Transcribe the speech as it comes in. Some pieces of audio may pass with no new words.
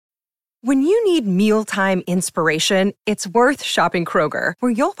When you need mealtime inspiration, it's worth shopping Kroger,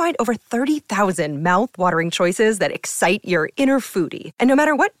 where you'll find over 30,000 mouth-watering choices that excite your inner foodie. And no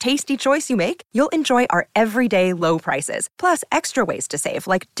matter what tasty choice you make, you'll enjoy our everyday low prices, plus extra ways to save,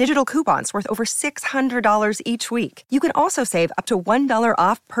 like digital coupons worth over $600 each week. You can also save up to $1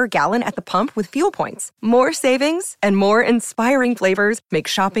 off per gallon at the pump with fuel points. More savings and more inspiring flavors make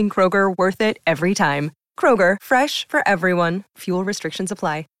shopping Kroger worth it every time. Kroger, fresh for everyone. Fuel restrictions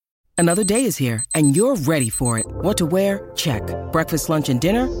apply. Another day is here, and you're ready for it. What to wear? Check. Breakfast, lunch, and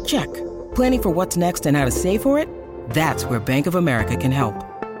dinner? Check. Planning for what's next and how to save for it? That's where Bank of America can help.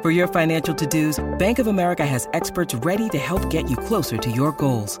 For your financial to-dos, Bank of America has experts ready to help get you closer to your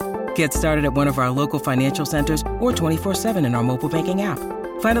goals. Get started at one of our local financial centers or 24/7 in our mobile banking app.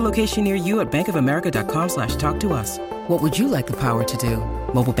 Find a location near you at bankofamerica.com/talktous. What would you like the power to do?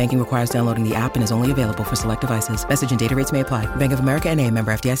 Mobile banking requires downloading the app and is only available for select devices. Message and data rates may apply. Bank of America N.A.,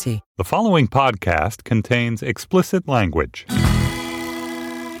 member FDIC. The following podcast contains explicit language.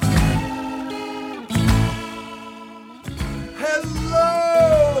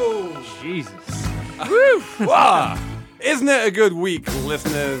 Hello! Jesus. Wow! Isn't it a good week,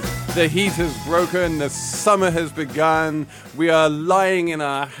 listeners? The heat has broken, the summer has begun, we are lying in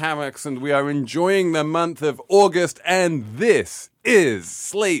our hammocks and we are enjoying the month of August, and this is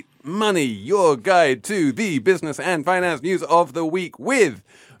Slate Money, your guide to the business and finance news of the week with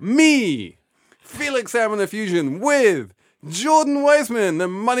me, Felix Salmon Fusion, with Jordan Weissman, the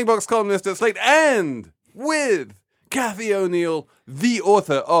Moneybox columnist at Slate, and with Kathy O'Neill, the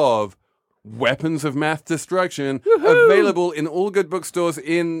author of Weapons of Math Destruction, available in all good bookstores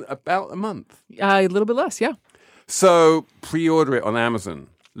in about a month. A little bit less, yeah. So pre-order it on Amazon.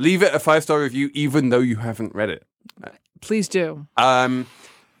 Leave it a 5-star review even though you haven't read it. Please do.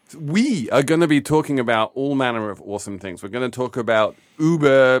 We are going to be talking about all manner of awesome things. We're going to talk about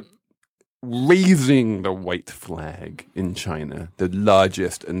Uber raising the white flag in China, the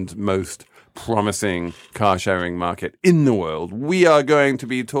largest and most promising car sharing market in the world. We are going to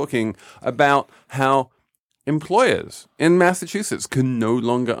be talking about how employers in Massachusetts can no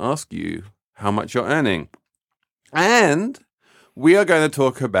longer ask you how much you're earning. And we are going to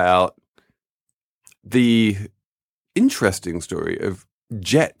talk about the interesting story of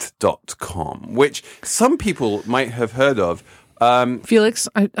Jet.com, which some people might have heard of. Felix,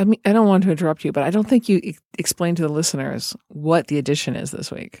 I mean, I don't want to interrupt you, but I don't think you explained to the listeners what the edition is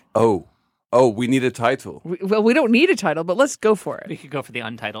this week. Oh, we need a title. We don't need a title, but let's go for it. We could go for the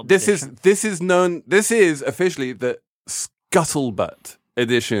untitled This edition. is officially the Scuttlebutt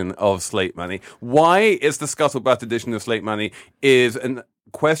edition of Slate Money. Why is the Scuttlebutt edition of Slate Money is a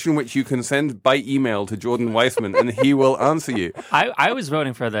question which you can send by email to Jordan Weissman and he will answer you. I was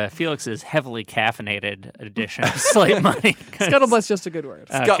voting for the Felix's heavily caffeinated edition of Slate Money. Scuttlebutt's just a good word.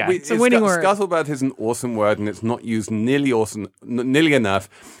 Okay. It's a winning word. Scuttlebutt is an awesome word and it's not used nearly enough.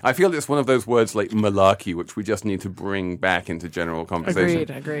 I feel it's one of those words like malarkey, which we just need to bring back into general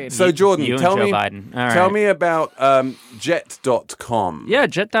conversation. Agreed. So Jordan, you tell and me, Joe Biden. All tell right. me about Jet.com. Yeah,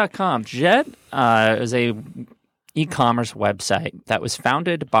 Jet.com. Jet is a e-commerce website that was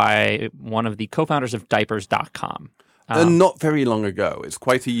founded by one of the co-founders of Diapers.com. Not very long ago. It's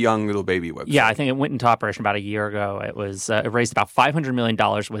quite a young little baby website. Yeah, I think it went into operation about a year ago. It was it raised about $500 million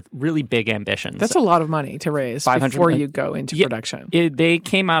with really big ambitions. That's a lot of money to raise before you go into production. They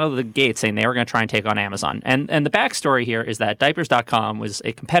came out of the gate saying they were going to try and take on Amazon. And the backstory here is that Diapers.com was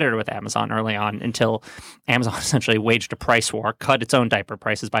a competitor with Amazon early on until Amazon essentially waged a price war, cut its own diaper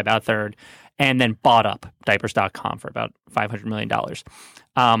prices by about a third, and then bought up Diapers.com for about $500 million.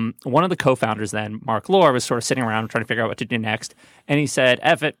 One of the co-founders then, Mark Lohr, was sort of sitting around trying to figure out what to do next. And he said,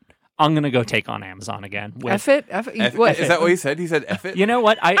 F it, I'm going to go take on Amazon again. F it? What? Is that what he said? He said F it? You know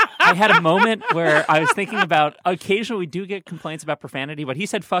what? I had a moment where I was thinking about, occasionally we do get complaints about profanity, but he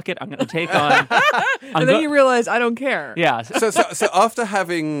said, fuck it, I'm going to take on. And then you realize, I don't care. Yeah. So after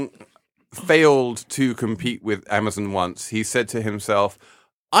having failed to compete with Amazon once, he said to himself,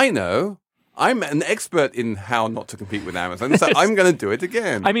 I know. I'm an expert in how not to compete with Amazon, so I'm going to do it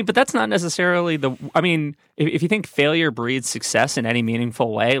again. I mean, but that's not necessarily if you think failure breeds success in any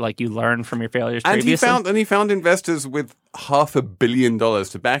meaningful way, like you learn from your failures previously. And he found investors with $500 million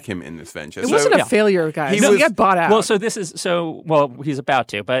to back him in this venture. It wasn't a failure, guys. He got bought out. Well, he's about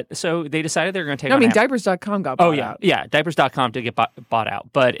to, but so they decided they were going to take on Diapers.com got bought out. Yeah, Diapers.com did get bought out,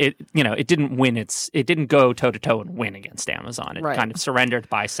 but it didn't win it didn't go toe to toe and win against Amazon. It kind of surrendered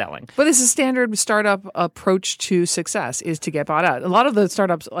by selling. But this is standard startup approach to success is to get bought out. A lot of the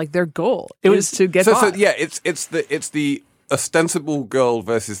startups, like their goal is to get bought. So yeah, it's the ostensible goal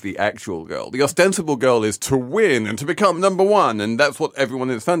versus the actual goal. The ostensible goal is to win and to become number one, and that's what everyone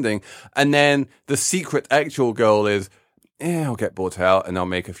is funding. And then the secret actual goal is, I'll get bought out and I'll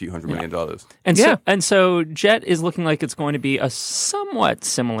make a few $100 million. And so Jet is looking like it's going to be a somewhat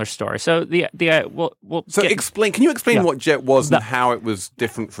similar story. So can you explain what Jet was and how it was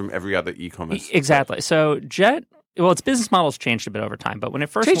different from every other e-commerce? Exactly. So Jet, its business model's changed a bit over time, but when it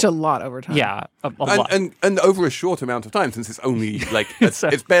first changed a lot over time. Yeah, a lot. And over a short amount of time, since it's only like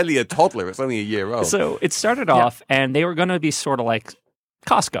it's barely a toddler. It's only a year old. So it started off, and they were going to be sort of like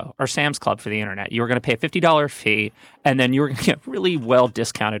Costco or Sam's Club for the internet. You were going to pay a $50 fee, and then you were going to get really well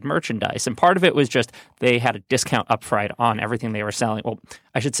discounted merchandise. And part of it was just they had a discount upfront on everything they were selling. Well,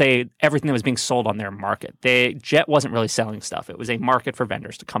 I should say everything that was being sold on their market. Jet wasn't really selling stuff. It was a market for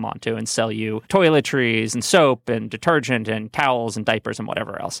vendors to come onto and sell you toiletries and soap and detergent and towels and diapers and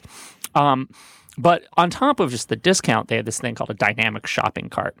whatever else. But on top of just the discount, they had this thing called a dynamic shopping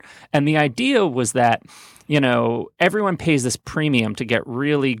cart. And the idea was that, everyone pays this premium to get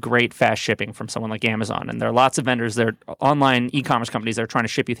really great fast shipping from someone like Amazon. And there are lots of vendors, there are online e-commerce companies that are trying to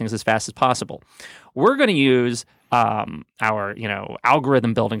ship you things as fast as possible. We're going to use our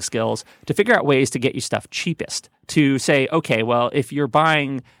algorithm building skills to figure out ways to get you stuff cheapest. To say, okay, well, if you're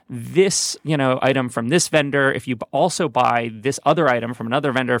buying this item from this vendor, if you also buy this other item from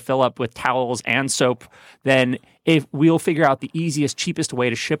another vendor, fill up with towels and soap, then if we'll figure out the easiest, cheapest way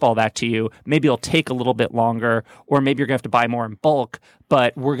to ship all that to you. Maybe it'll take a little bit longer, or maybe you're going to have to buy more in bulk,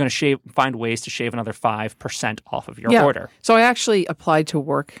 but we're going to find ways to shave another 5% off of your order. So I actually applied to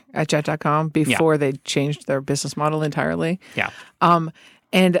work at Jet.com before they changed their business model entirely. Yeah.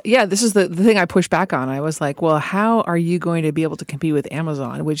 And this is the thing I pushed back on. I was like, well, how are you going to be able to compete with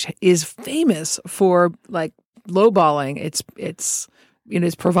Amazon, which is famous for like lowballing its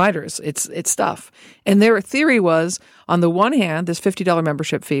providers, its stuff. And their theory was, on the one hand, this $50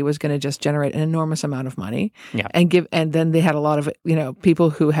 membership fee was going to just generate an enormous amount of money, and then they had a lot of people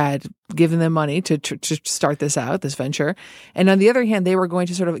who had given them money to start this venture. And on the other hand, they were going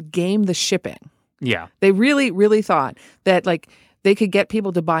to sort of game the shipping. Yeah, they really, really thought that they could get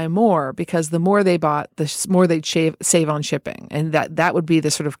people to buy more because the more they bought, the more they'd save on shipping, and that would be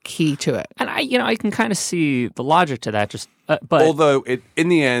the sort of key to it. And I can kind of see the logic to that. But although in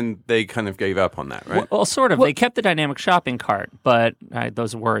the end they kind of gave up on that, right? Well, sort of. They kept the dynamic shopping cart, but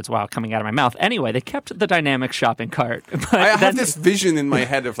those words, coming out of my mouth. Anyway, they kept the dynamic shopping cart. But I have this vision in my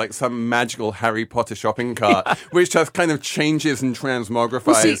head of like some magical Harry Potter shopping cart, which just kind of changes and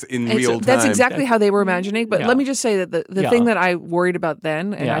transmogrifies in real time. That's exactly how they were imagining. But let me just say that the thing that I worried about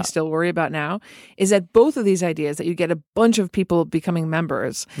then, and I still worry about now, is that both of these ideas, that you get a bunch of people becoming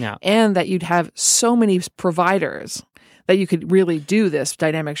members, and that you'd have so many providers that you could really do this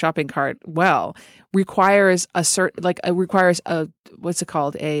dynamic shopping cart well, requires a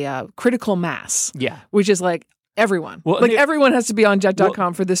critical mass. Yeah, which is like everyone. Well, everyone has to be on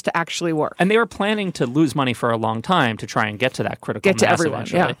Jet.com for this to actually work. And they were planning to lose money for a long time to try and get to that critical mass everyone,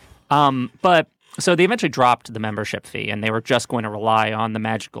 eventually. Yeah. But so they eventually dropped the membership fee, and they were just going to rely on the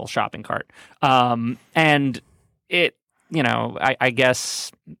magical shopping cart. And it, I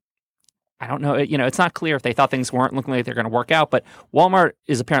guess, I don't know. It's not clear if they thought things weren't looking like they're going to work out, but Walmart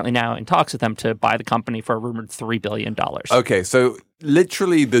is apparently now in talks with them to buy the company for a rumored $3 billion. Okay, so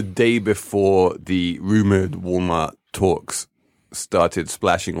literally the day before the rumored Walmart talks started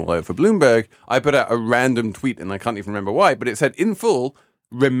splashing all over Bloomberg, I put out a random tweet, and I can't even remember why, but it said, in full,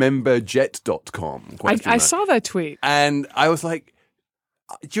 rememberjet.com. I saw that tweet. And I was like,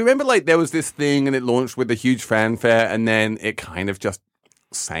 do you remember there was this thing and it launched with a huge fanfare and then it kind of just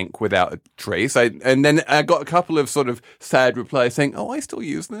sank without a trace. And then I got a couple of sort of sad replies saying, I still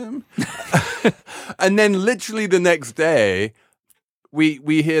use them. And then literally the next day,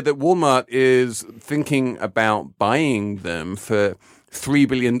 we hear that Walmart is thinking about buying them for $3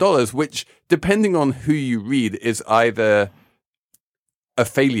 billion, which, depending on who you read, is either a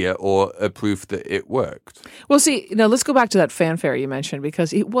failure or a proof that it worked. Well, see, let's go back to that fanfare you mentioned,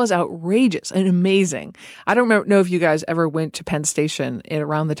 because it was outrageous and amazing. I don't know if you guys ever went to Penn Station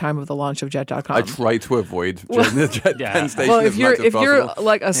around the time of the launch of Jet.com. I try to avoid during the Penn Station. Well, if you're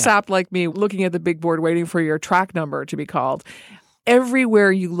like a sap like me, looking at the big board waiting for your track number to be called,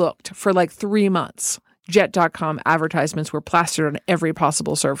 everywhere you looked for 3 months, Jet.com advertisements were plastered on every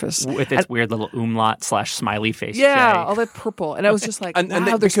possible surface. With its weird little umlaut/smiley face. Yeah, J. all that purple. And I was just like,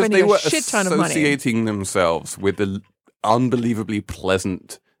 wow, they're spending a shit ton of money. Associating themselves with the unbelievably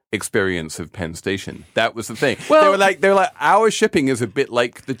pleasant experience of Penn Station. That was the thing. Well- they were like, our shipping is a bit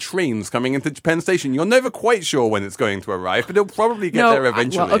like the trains coming into Penn Station. You're never quite sure when it's going to arrive, but it'll probably get there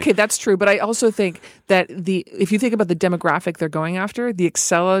eventually. Well, okay, that's true. But I also think that if you think about the demographic they're going after, the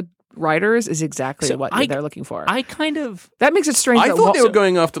Excella riders is exactly what they're looking for. That makes it strange. I thought they were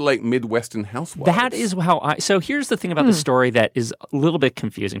going after like Midwestern housewives. That is how so here's the thing about the story that is a little bit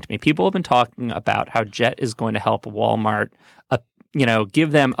confusing to me. People have been talking about how Jet is going to help Walmart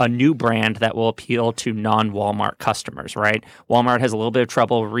give them a new brand that will appeal to non-Walmart customers, right? Walmart has a little bit of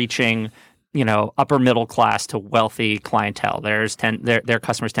trouble reaching, upper middle class to wealthy clientele. Their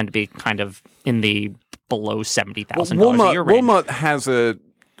customers tend to be kind of in the below $70,000 a year range. Walmart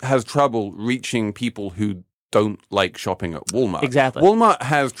has trouble reaching people who don't like shopping at Walmart. Exactly. Walmart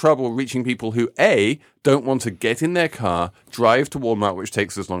has trouble reaching people who, A, don't want to get in their car, drive to Walmart, which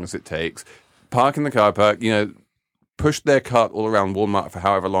takes as long as it takes, park in the car park, push their cart all around Walmart for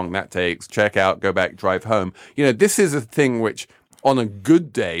however long that takes, check out, go back, drive home. This is a thing which, on a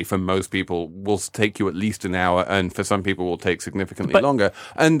good day for most people, will take you at least an hour, and for some people will take significantly longer.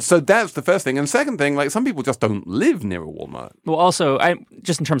 And so that's the first thing. And second thing, like some people just don't live near a Walmart. Well, also,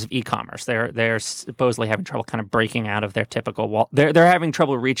 just in terms of e-commerce, they're supposedly having trouble kind of breaking out of their typical they're having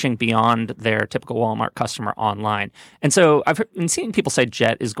trouble reaching beyond their typical Walmart customer online. And so I've been seeing people say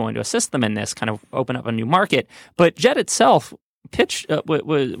Jet is going to assist them in this, kind of open up a new market. But Jet itself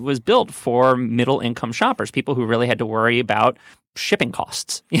was built for middle income shoppers, people who really had to worry about shipping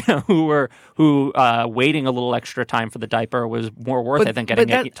costs, who waiting a little extra time for the diaper was more worth it than getting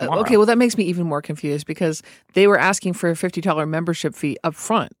it tomorrow. Okay, well, that makes me even more confused because they were asking for a $50 membership fee up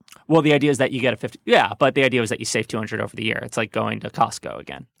front. Well, the idea is that you get but the idea was that you save $200 over the year. It's like going to Costco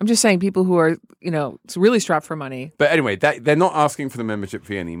again. I'm just saying people who are, really strapped for money. But anyway, they're not asking for the membership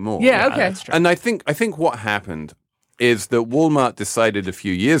fee anymore. Yeah, okay. That's true. And I think what happened is that Walmart decided a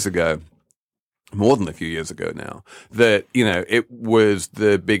few years ago, more than a few years ago now, that, it was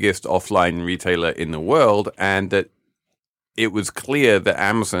the biggest offline retailer in the world, and that it was clear that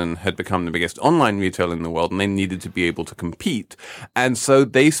Amazon had become the biggest online retailer in the world, and they needed to be able to compete. And so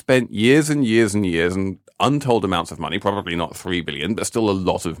they spent years and years and years and untold amounts of money, probably not $3 billion, but still a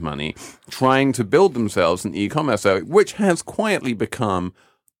lot of money, trying to build themselves an e-commerce site, which has quietly become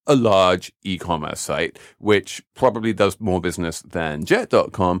a large e-commerce site, which probably does more business than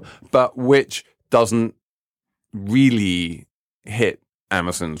Jet.com, but which doesn't really hit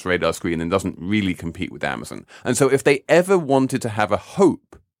Amazon's radar screen and doesn't really compete with Amazon. And so if they ever wanted to have a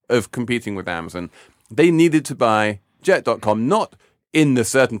hope of competing with Amazon, they needed to buy Jet.com, not in the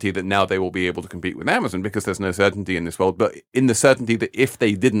certainty that now they will be able to compete with Amazon, because there's no certainty in this world, but in the certainty that if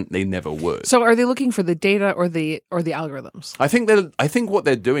they didn't, they never would. So are they looking for the data or the algorithms? I think what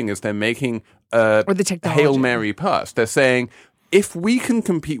they're doing is they're making or the technology. Hail Mary pass. They're saying, if we can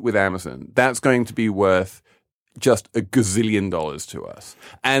compete with Amazon, that's going to be worth just $1 gazillion to us.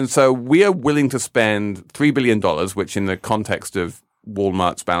 And so we are willing to spend $3 billion, which in the context of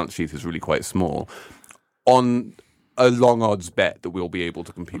Walmart's balance sheet is really quite small, on a long odds bet that we'll be able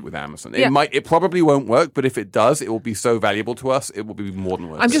to compete with Amazon. Yeah. It probably won't work, but if it does, it will be so valuable to us, it will be more than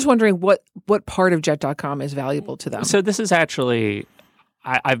worth it. I'm just wondering what part of Jet.com is valuable to them. So this is actually,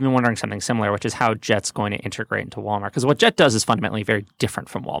 I've been wondering something similar, which is how Jet's going to integrate into Walmart. Because what Jet does is fundamentally very different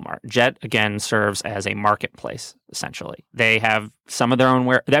from Walmart. Jet, again, serves as a marketplace, essentially. They have some of their own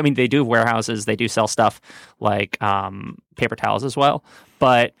they do have warehouses. They do sell stuff like paper towels as well.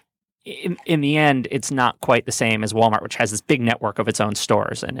 But in the end, it's not quite the same as Walmart, which has this big network of its own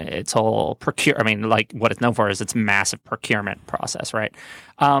stores and its whole what it's known for is its massive procurement process, right?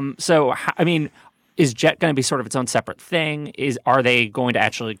 Is Jet going to be sort of its own separate thing? Are they going to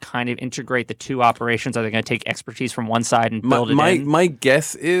actually kind of integrate the two operations? Are they going to take expertise from one side and build it in? My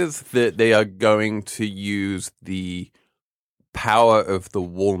guess is that they are going to use the power of the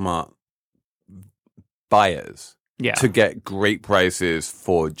Walmart buyers to get great prices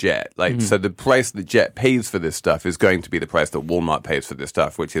for Jet. So the price that Jet pays for this stuff is going to be the price that Walmart pays for this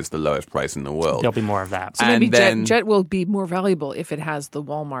stuff, which is the lowest price in the world. There'll be more of that. So maybe Jet will be more valuable if it has the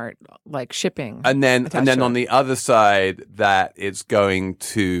Walmart shipping. And then on the other side, that it's going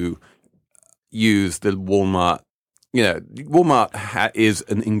to use the Walmart. Walmart is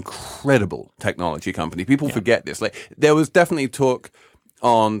an incredible technology company. People forget this. There was definitely talk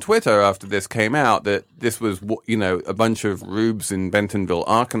on Twitter after this came out that this was, a bunch of rubes in Bentonville,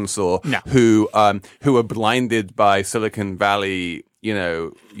 Arkansas, who are blinded by Silicon Valley,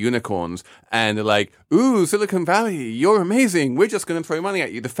 unicorns, and they're like, "Ooh, Silicon Valley, you're amazing. We're just going to throw money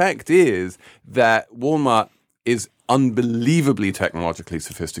at you." The fact is that Walmart is unbelievably technologically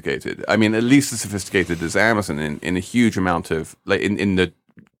sophisticated. I mean, at least as sophisticated as Amazon in a huge amount of in the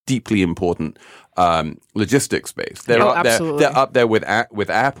deeply important logistics space. They're absolutely. They're up there with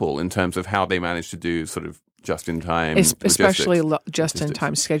Apple in terms of how they manage to do sort of just-in-time, especially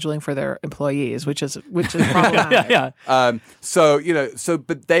just-in-time scheduling for their employees, which is problematic. Yeah.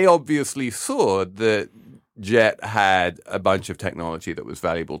 But they obviously saw that Jet had a bunch of technology that was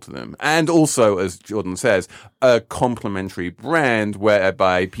valuable to them, and also, as Jordan says, a complementary brand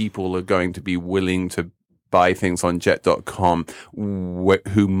whereby people are going to be willing to buy things on Jet.com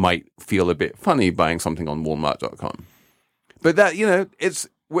who might feel a bit funny buying something on Walmart.com. But that,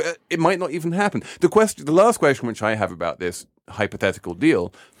 it might not even happen. The last question which I have about this hypothetical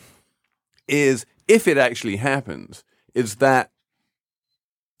deal is, if it actually happens, is that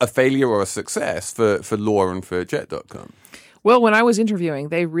a failure or a success for Law and for Jet.com? Well, when I was interviewing,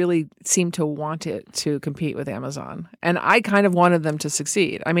 they really seemed to want it to compete with Amazon. And I kind of wanted them to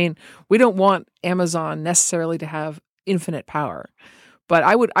succeed. I mean, we don't want Amazon necessarily to have infinite power. But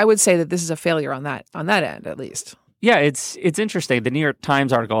I would say that this is a failure on that end, at least. Yeah, it's interesting. The New York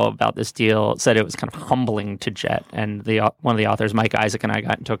Times article about this deal said it was kind of humbling to Jet, and one of the authors, Mike Isaac, and I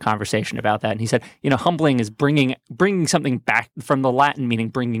got into a conversation about that, and he said, humbling is bringing something back from the Latin meaning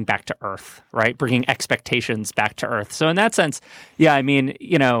bringing back to earth, right? Bringing expectations back to earth. So in that sense, yeah, I mean,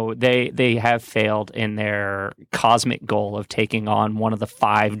 they have failed in their cosmic goal of taking on one of the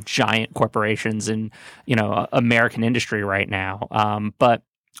 5 giant corporations in American industry right now. But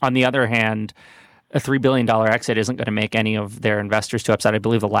on the other hand, a $3 billion exit isn't going to make any of their investors too upset. I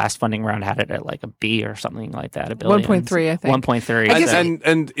believe the last funding round had it at like a B or something like that. $1 billion. 1.3, I think. 1.3.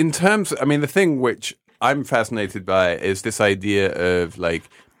 And in terms, I mean, the thing which I'm fascinated by is this idea of like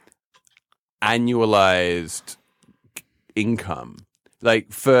annualized income.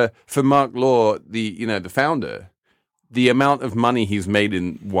 Like for Mark Law, the founder, the amount of money he's made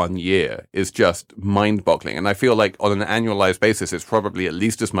in 1 year is just mind-boggling. And I feel like on an annualized basis, it's probably at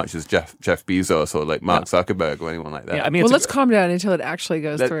least as much as Jeff Bezos or like Mark Zuckerberg or anyone like that. Yeah, I mean, let's calm down until it actually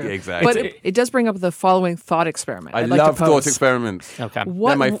goes through. Exactly. But it does bring up the following thought experiment. I love thought experiments. Okay.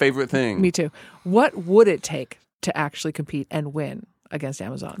 They're my favorite thing. Me too. What would it take to actually compete and win against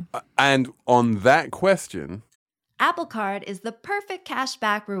Amazon? And on that question, Apple Card is the perfect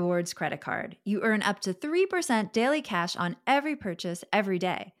cashback rewards credit card. You earn up to 3% daily cash on every purchase every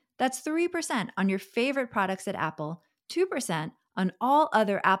day. That's 3% on your favorite products at Apple, 2% on all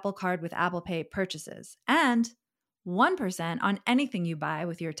other Apple Card with Apple Pay purchases, and 1% on anything you buy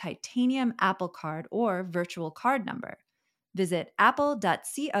with your titanium Apple Card or virtual card number. Visit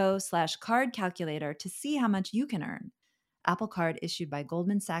apple.co/card calculator to see how much you can earn. Apple Card issued by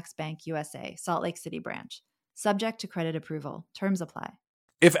Goldman Sachs Bank USA, Salt Lake City branch. Subject to credit approval. Terms apply.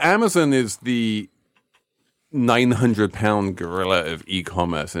 If Amazon is the 900-pound gorilla of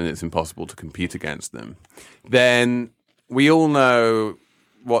e-commerce and it's impossible to compete against them, then we all know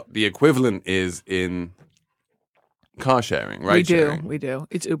what the equivalent is in car sharing, right? We do.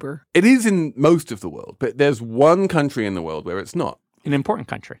 It's Uber. It is in most of the world, but there's one country in the world where it's not. An important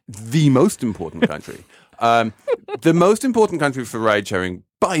country. The most important country. The most important country for ride sharing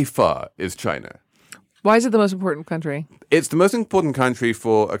by far is China. Why is it the most important country? It's the most important country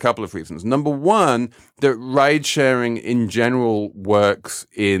for a couple of reasons. Number one, that ride sharing in general works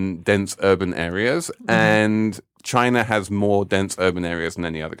in dense urban areas, and China has more dense urban areas than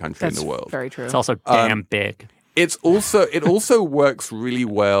any other country in the world. Very true. It's also damn big. It also works really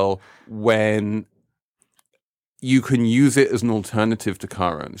well when you can use it as an alternative to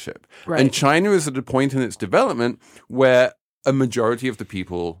car ownership. Right. And China is at a point in its development where a majority of the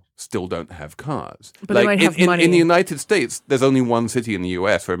people still don't have cars. But they might have money. In the United States, there's only one city in the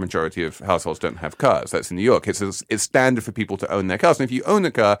US where a majority of households don't have cars. That's in New York. It's standard for people to own their cars. And if you own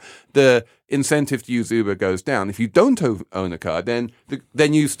a car, the incentive to use Uber goes down. If you don't own a car, then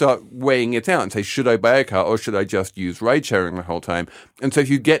you start weighing it out and say, should I buy a car or should I just use ride sharing the whole time? And so if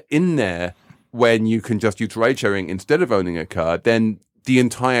you get in there when you can just use ride sharing instead of owning a car, then the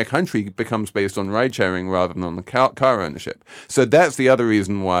entire country becomes based on ride sharing rather than on the car ownership. So that's the other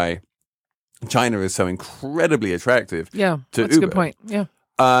reason why China is so incredibly attractive to that's Uber. a good point. Yeah.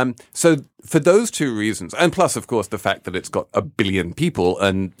 So for those two reasons, and plus, of course, the fact that it's got 1 billion people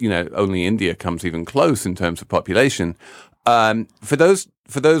and, only India comes even close in terms of population. For those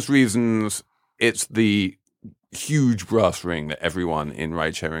reasons, it's the huge brass ring that everyone in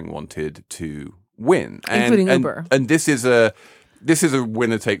ride sharing wanted to win. Including Uber. And this is a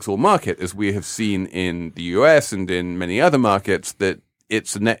winner-takes-all market, as we have seen in the US and in many other markets, that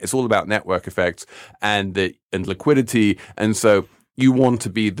it's all about network effects and liquidity. And so you want to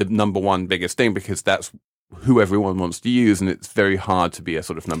be the number one biggest thing because that's who everyone wants to use, and it's very hard to be a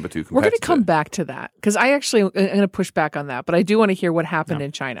sort of number two competitor. We're going to come back to that because I'm going to push back on that, but I do want to hear what happened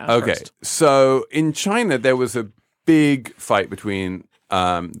in China. Okay, first. So in China, there was a big fight between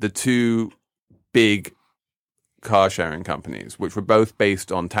the two big car sharing companies, which were both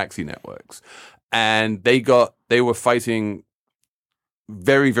based on taxi networks, and they were fighting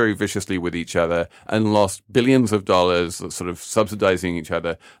very, very viciously with each other and lost billions of dollars sort of subsidizing each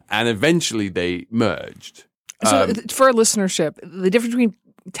other. And eventually they merged. So for our listenership, the difference between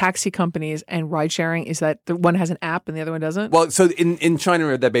taxi companies and ride sharing is that the one has an app and the other one doesn't? Well, so in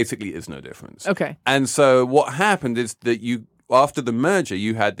China, there basically is no difference. Okay. And so what happened is that after the merger,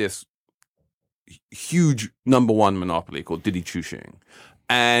 you had this huge number one monopoly called Didi Chuxing.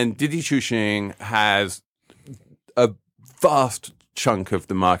 And Didi Chuxing has a vast chunk of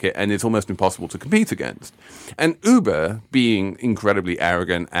the market, and it's almost impossible to compete against. And Uber, being incredibly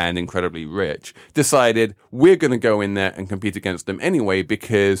arrogant and incredibly rich, decided we're going to go in there and compete against them anyway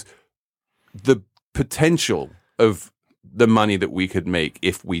because the potential of the money that we could make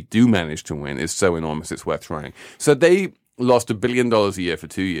if we do manage to win is so enormous it's worth trying. So they lost $1 billion a year for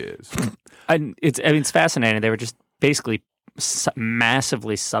 2 years. It's fascinating. They were just basically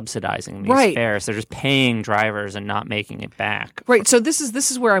massively subsidizing these fares. They're just paying drivers and not making it back. Right. So this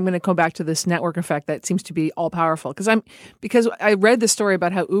is where I'm going to come back to this network effect that seems to be all powerful. Because I read the story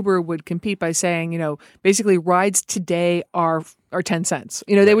about how Uber would compete by saying, basically rides today are 10 cents.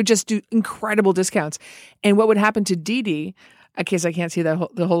 They would just do incredible discounts. And what would happen to Didi, in case I can't see the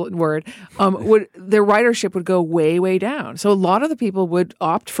whole word, their ridership would go way, way down. So a lot of the people would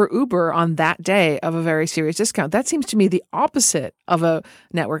opt for Uber on that day of a very serious discount. That seems to me the opposite of a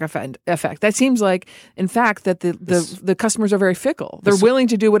network effect. That seems like, in fact, that the customers are very fickle. They're willing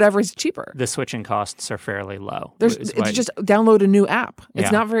to do whatever is cheaper. The switching costs are fairly low. It's just download a new app.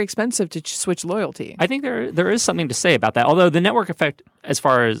 It's not very expensive to switch loyalty. I think there is something to say about that. Although the network effect, as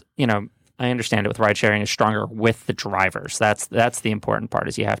far as, I understand it with ride sharing, is stronger with the drivers. That's the important part.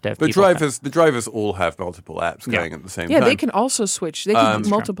 Is you have to have the drivers all have multiple apps going at the same time. Yeah, they can also switch. They can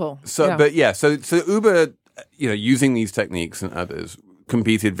multiple. So Uber, using these techniques and others,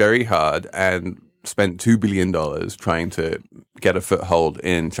 competed very hard and spent $2 billion trying to get a foothold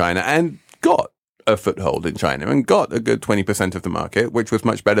in China and got a foothold in China and got a good 20% of the market, which was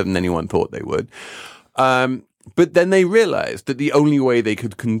much better than anyone thought they would. But then they realized that the only way they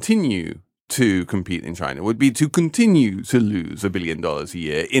could continue to compete in China would be to continue to lose $1 billion a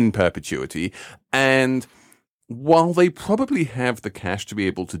year in perpetuity. And while they probably have the cash to be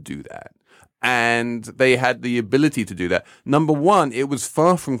able to do that, and they had the ability to do that, number one, it was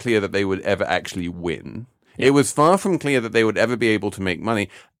far from clear that they would ever actually win. Yeah. It was far from clear that they would ever be able to make money.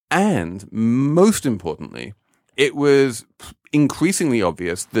 And most importantly, it was increasingly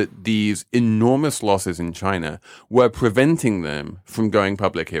obvious that these enormous losses in China were preventing them from going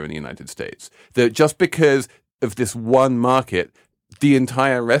public here in the United States. That just because of this one market, the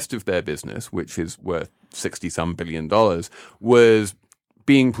entire rest of their business, which is worth $60-some billion, was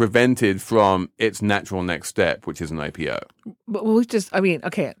being prevented from its natural next step, which is an IPO.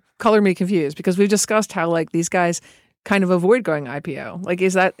 But color me confused because we've discussed how these guys kind of avoid going IPO.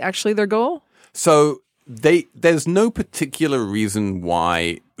 Is that actually their goal? So there's no particular reason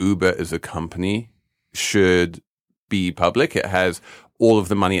why Uber as a company should be public. It has all of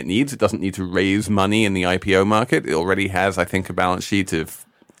the money it needs. It doesn't need to raise money in the IPO market. It already has, I think, a balance sheet of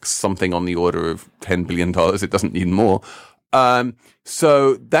something on the order of $10 billion. It doesn't need more.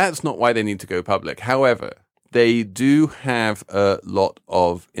 So that's not why they need to go public. However, they do have a lot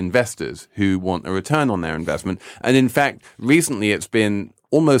of investors who want a return on their investment. And in fact, recently it's been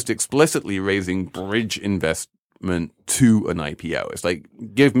almost explicitly raising bridge investment to an IPO. It's like,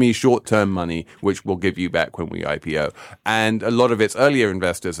 give me short-term money, which we'll give you back when we IPO. And a lot of its earlier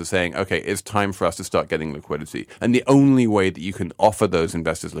investors are saying, okay, it's time for us to start getting liquidity. And the only way that you can offer those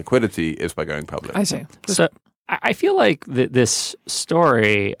investors liquidity is by going public. I see. So I feel like this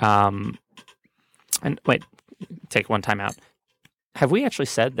story, and wait, take one time out. Have we actually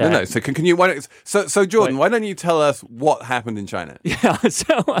said that? No. So can you? So Jordan, why don't you tell us what happened in China? Yeah.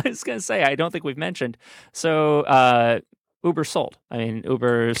 So I was going to say I don't think we've mentioned. So Uber sold.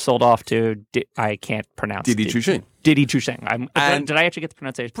 Uber sold off to I can't pronounce Didi Chuxing. Didi Chuxing. Did I actually get the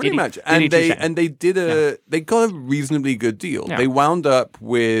pronunciation? Pretty much. And they got a reasonably good deal. Yeah. They wound up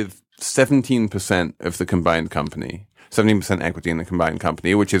with 17% of the combined company. 17% equity in the combined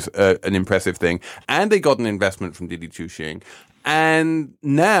company, which is an impressive thing. And they got an investment from Didi Chuxing. And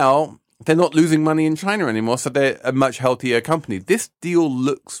now they're not losing money in China anymore, so they're a much healthier company. This deal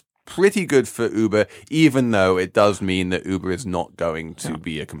looks pretty good for Uber, even though it does mean that Uber is not going to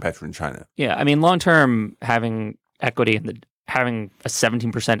be a competitor in China. Yeah, I mean, long term, having equity in having a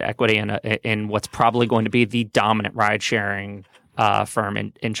 17% equity in what's probably going to be the dominant ride sharing firm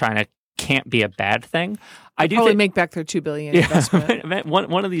in China can't be a bad thing. I do probably make back their $2 billion investment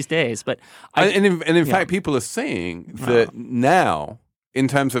one of these days. But in fact, people are saying that now, in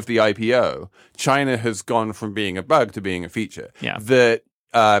terms of the IPO, China has gone from being a bug to being a feature. Yeah. That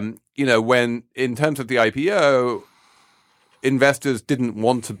when in terms of the IPO, investors didn't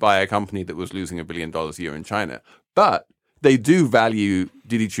want to buy a company that was losing $1 billion a year in China, but they do value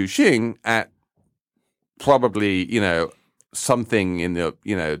Didi Chuxing at probably something in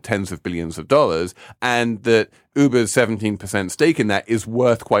the tens of billions of dollars, and that Uber's 17% stake in that is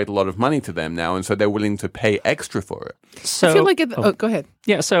worth quite a lot of money to them now, and so they're willing to pay extra for it. So I feel like go ahead.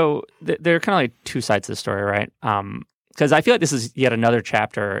 Yeah, so there are kind of like two sides to the story, right? Because I feel like this is yet another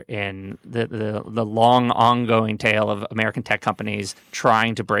chapter in the long ongoing tale of American tech companies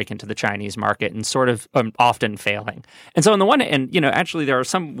trying to break into the Chinese market and sort of often failing. And so on the one hand, actually there are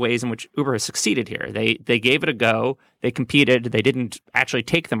some ways in which Uber has succeeded here. They gave it a go. They competed. They didn't actually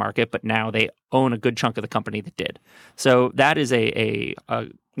take the market, but now they own a good chunk of the company that did. So that is a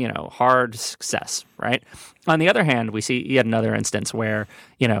hard success, right? On the other hand, we see yet another instance where,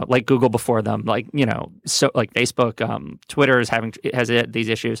 like Google before them, like Facebook, Twitter has these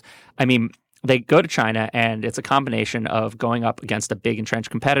issues. I mean, they go to China, and it's a combination of going up against a big entrenched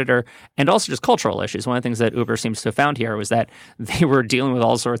competitor and also just cultural issues. One of the things that Uber seems to have found here was that they were dealing with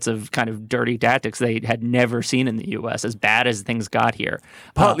all sorts of kind of dirty tactics they had never seen in the U.S., as bad as things got here.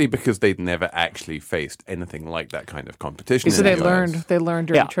 Partly because they'd never actually faced anything like that kind of competition. So they learned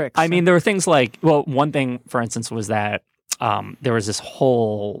dirty tricks. I mean, there were things like, one thing, for instance, was that there was this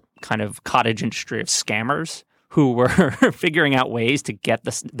whole kind of cottage industry of scammers who were figuring out ways to get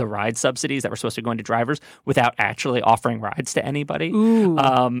the ride subsidies that were supposed to go into drivers without actually offering rides to anybody.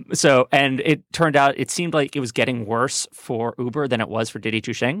 And it turned out it seemed like it was getting worse for Uber than it was for Didi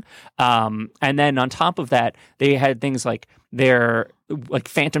Chuxing. And then on top of that, they had things like their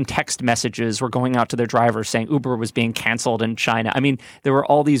phantom text messages were going out to their drivers saying Uber was being canceled in China. I mean, there were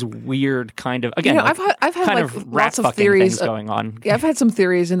all these weird kind of I've had lots of theories going on. Yeah, I've had some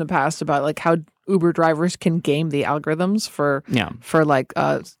theories in the past about how Uber drivers can game the algorithms for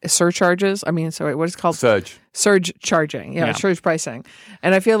surcharges. I mean, so what is it called? Surge charging. Yeah, surge pricing.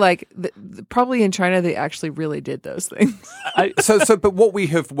 And I feel like probably in China they actually really did those things. But what we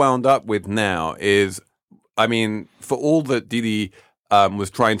have wound up with now is, I mean, for all that Didi was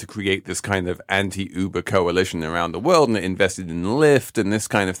trying to create this kind of anti-Uber coalition around the world, and it invested in Lyft and this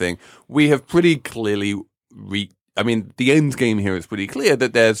kind of thing, we have pretty clearly the end game here is pretty clear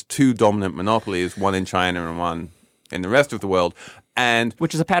that there's two dominant monopolies, one in China and one in the rest of the world. And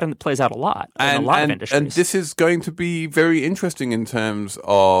which is a pattern that plays out a lot in a lot of industries. And this is going to be very interesting in terms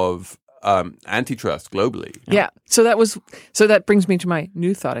of antitrust globally. Yeah. So that brings me to my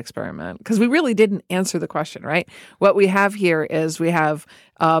new thought experiment, because we really didn't answer the question, right? What we have here is we have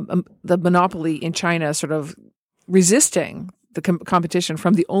the monopoly in China sort of resisting the competition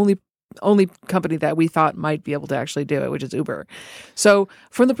from the only company that we thought might be able to actually do it, which is Uber. So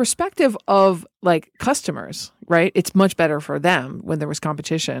from the perspective of customers, right, it's much better for them when there was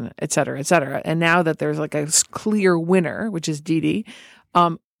competition, et cetera, et cetera. And now that there's a clear winner, which is Didi,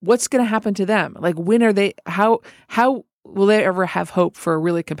 what's going to happen to them? When are they? How will they ever have hope for a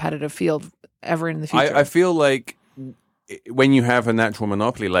really competitive field ever in the future? I feel like when you have a natural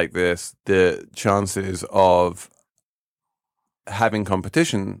monopoly like this, the chances of having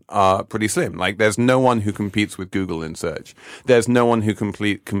competition are pretty slim. There's no one who competes with Google in search. There's no one who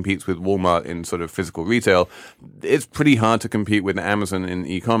competes with Walmart in sort of physical retail. It's pretty hard to compete with Amazon in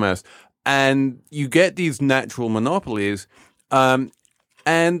e-commerce. And you get these natural monopolies. And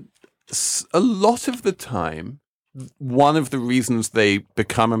a lot of the time, one of the reasons they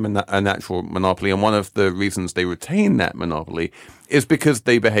become a natural monopoly and one of the reasons they retain that monopoly is because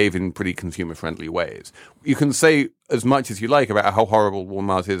they behave in pretty consumer-friendly ways. You can say as much as you like about how horrible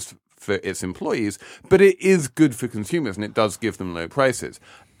Walmart is for its employees, but it is good for consumers and it does give them low prices.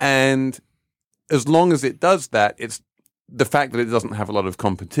 And as long as it does that, it's the fact that it doesn't have a lot of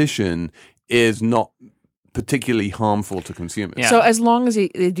competition is not particularly harmful to consumers. Yeah. So as long as they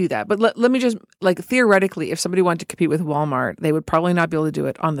do that. But let me just, theoretically, if somebody wanted to compete with Walmart, they would probably not be able to do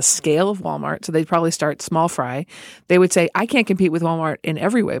it on the scale of Walmart. So they'd probably start small fry. They would say, I can't compete with Walmart in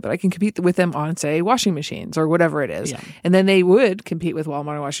every way, but I can compete with them on, say, washing machines or whatever it is. Yeah. And then they would compete with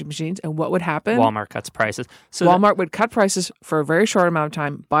Walmart on washing machines. And what would happen? Walmart cuts prices. So Walmart would cut prices for a very short amount of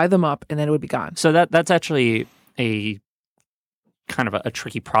time, buy them up, and then it would be gone. So that's actually a kind of a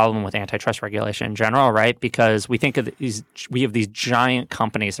tricky problem with antitrust regulation in general, right? Because we think of we have these giant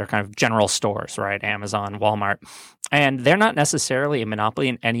companies that are kind of general stores, right? Amazon, Walmart, and they're not necessarily a monopoly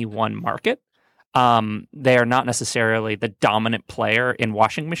in any one market. They are not necessarily the dominant player in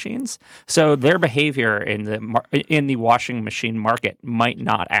washing machines. So their behavior in the washing machine market might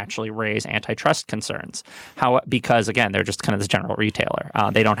not actually raise antitrust concerns. Because, again, they're just kind of this general retailer.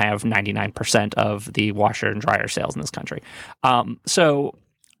 They don't have 99% of the washer and dryer sales in this country. So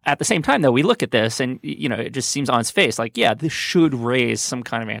at the same time, though, we look at this and, it just seems on its face like, yeah, this should raise some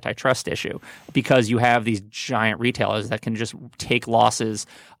kind of antitrust issue because you have these giant retailers that can just take losses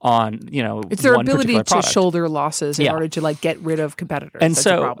on, it's their ability to product. Shoulder losses in order to get rid of competitors. And that's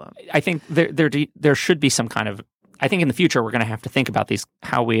so a problem. I think there should be some kind of, I think in the future we're going to have to think about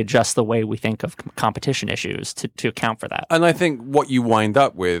how we adjust the way we think of competition issues to account for that. And I think what you wind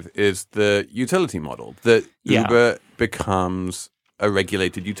up with is the utility model that Uber becomes a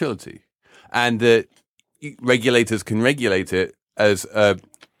regulated utility, and that regulators can regulate it as a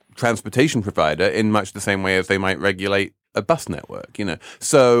transportation provider in much the same way as they might regulate a bus network,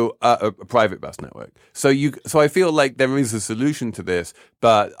 so a private bus network. So I feel like there is a solution to this,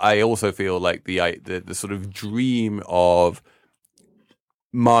 but I also feel like the sort of dream of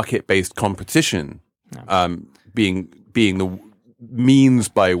market-based competition being the means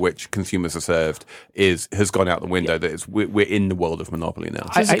by which consumers are served has gone out the window. That we're in the world of monopoly now.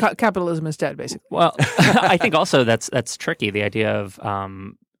 Capitalism is dead, basically. Well, I think also that's tricky. The idea of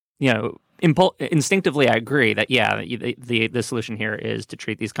instinctively, I agree that the solution here is to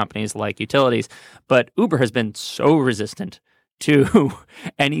treat these companies like utilities. But Uber has been so resistant to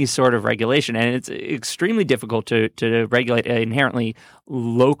any sort of regulation, and it's extremely difficult to regulate an inherently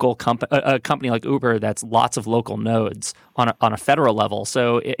local a company like Uber that's lots of local nodes on a federal level.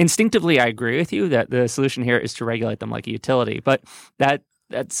 So instinctively, I agree with you that the solution here is to regulate them like a utility, but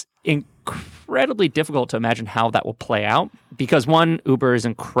that's incredibly difficult to imagine how that will play out because, one, Uber is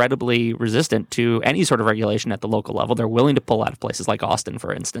incredibly resistant to any sort of regulation at the local level. They're willing to pull out of places like Austin,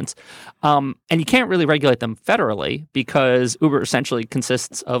 for instance. And you can't really regulate them federally because Uber essentially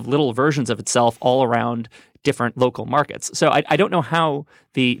consists of little versions of itself all around different local markets. So I don't know how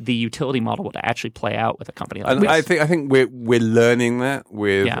the utility model would actually play out with a company like this. I think we're learning that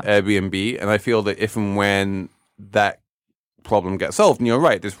with Airbnb, and I feel that if and when that problem gets solved, and you're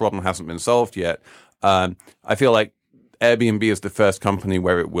right, this problem hasn't been solved yet. I feel like Airbnb is the first company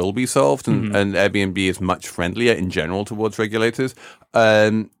where it will be solved, and Airbnb is much friendlier in general towards regulators.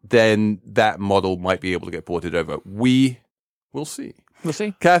 Then that model might be able to get ported over. We will see. We'll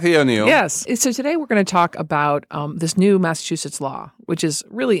see. Kathy O'Neill. Yes. So today we're going to talk about this new Massachusetts law, which is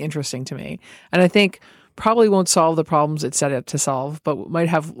really interesting to me. And I think probably won't solve the problems it set out to solve, but might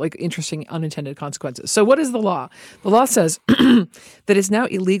have interesting unintended consequences. So what is the law? The law says that it's now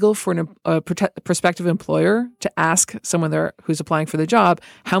illegal for a prospective employer to ask someone there who's applying for the job,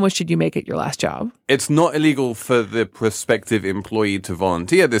 how much did you make at your last job? It's not illegal for the prospective employee to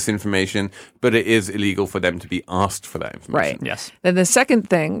volunteer this information, but it is illegal for them to be asked for that information. Right. Yes. Then the second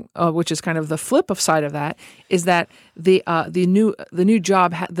thing, which is kind of the flip side of that, is that the new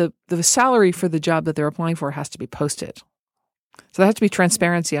job, the salary for the job that they're applying for has to be posted. So there has to be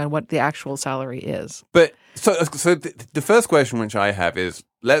transparency on what the actual salary is. But so the first question which I have is,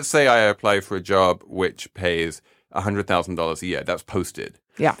 let's say I apply for a job which pays $100,000 a year. That's posted.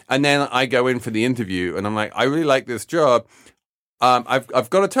 Yeah. And then I go in for the interview and I'm like, I really like this job. I've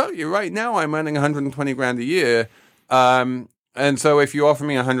got to tell you right now, I'm earning 120 grand a year. And so if you offer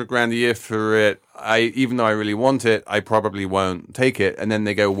me 100 grand a year for it, even though I really want it, I probably won't take it. And then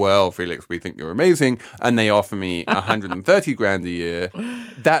they go, well, Felix, we think you're amazing. And they offer me 130 grand a year.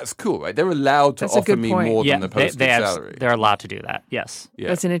 That's cool, right? They're allowed to offer me more than the posted salary. They're allowed to do that. Yes. Yeah.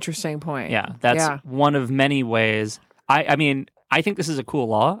 That's an interesting point. Yeah. That's one of many ways. I mean, I think this is a cool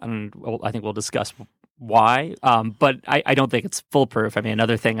law, and I think we'll discuss why. But I don't think it's foolproof. I mean,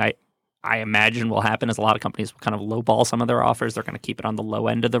 another thing I imagine will happen is a lot of companies will kind of lowball some of their offers. They're going to keep it on the low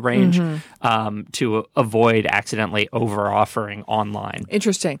end of the range to avoid accidentally over-offering online.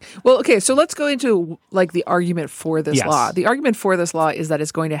 Interesting. Well, okay, so let's go into the argument for this law. The argument for this law is that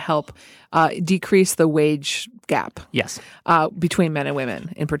it's going to help decrease the wage gap between men and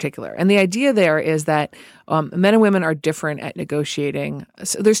women in particular. And the idea there is that men and women are different at negotiating.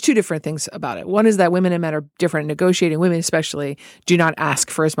 So there's two different things about it. One is that women and men are different at negotiating. Women especially do not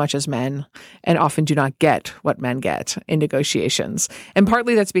ask for as much as men and often do not get what men get in negotiations. And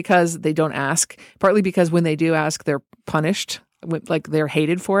partly that's because they don't ask, partly because when they do ask, they're punished. They're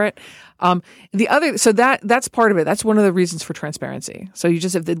hated for it. That's part of it. That's one of the reasons for transparency. So you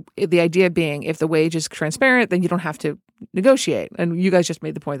just have the idea being if the wage is transparent, then you don't have to negotiate. And you guys just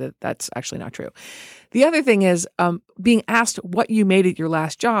made the point that that's actually not true. The other thing is being asked what you made at your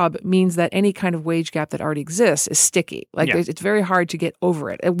last job means that any kind of wage gap that already exists is sticky. It's very hard to get over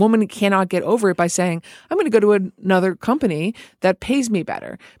it. A woman cannot get over it by saying, I'm going to go to another company that pays me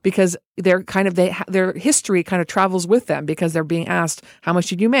better, because their history kind of travels with them, because they're being asked, how much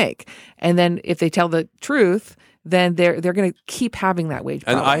did you make? And then if they tell the truth, then they're going to keep having that wage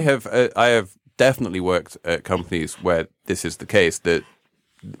problem. And I have definitely worked at companies where this is the case, that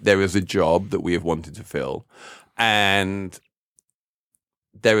there is a job that we have wanted to fill, and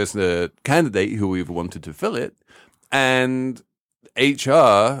there is the candidate who we've wanted to fill it, and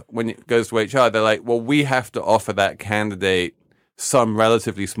HR, when it goes to HR, they're like, well, we have to offer that candidate some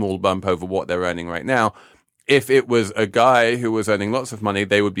relatively small bump over what they're earning right now. If it was a guy who was earning lots of money,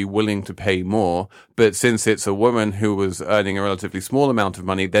 they would be willing to pay more. But since it's a woman who was earning a relatively small amount of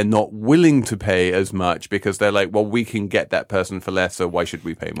money, they're not willing to pay as much, because they're like, well, we can get that person for less, so why should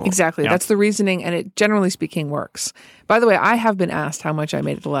we pay more? Exactly. That's the reasoning, and it, generally speaking, works. By the way, I have been asked how much I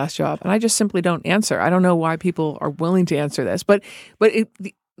made at the last job, and I just simply don't answer. I don't know why people are willing to answer this, but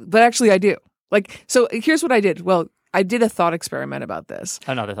actually I do. So here's what I did. Well, I did a thought experiment about this.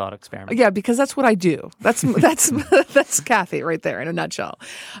 Another thought experiment. Yeah, because that's what I do. That's Kathy right there in a nutshell.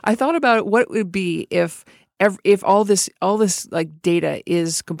 I thought about what it would be if all this like data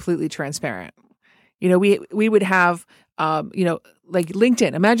is completely transparent. We would have like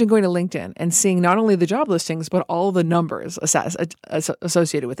LinkedIn. Imagine going to LinkedIn and seeing not only the job listings but all the numbers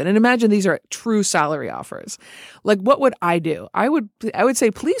associated with it. And imagine these are true salary offers. Like, what would I do? I would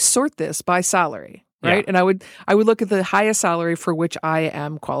say, please sort this by salary. Right. Yeah. And I would look at the highest salary for which I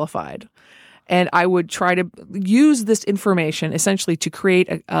am qualified. And I would try to use this information essentially to create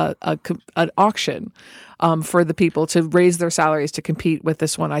an auction for the people to raise their salaries to compete with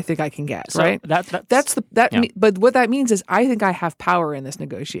this one I think I can get. So right. But what that means is I think I have power in this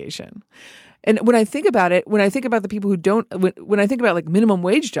negotiation. And when I think about it, when I think about the people who don't, when I think about like minimum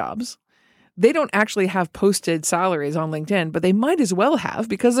wage jobs, they don't actually have posted salaries on LinkedIn, but they might as well have,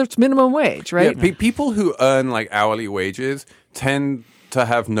 because it's minimum wage, right? Yeah, people who earn like hourly wages tend to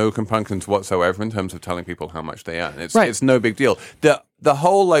have no compunctions whatsoever in terms of telling people how much they earn. It's no big deal. The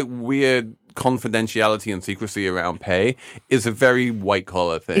whole like weird confidentiality and secrecy around pay is a very white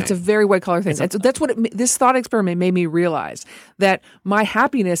collar thing. It's a very white collar thing. That's what this thought experiment made me realize, that my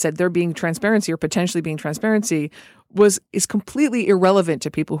happiness at there being transparency or potentially being transparency is completely irrelevant to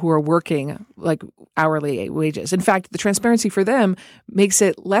people who are working like hourly wages. In fact, the transparency for them makes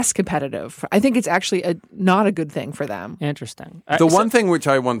it less competitive. I think it's actually not a good thing for them. Interesting. One thing which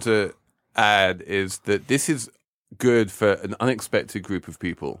I want to add is that this is good for an unexpected group of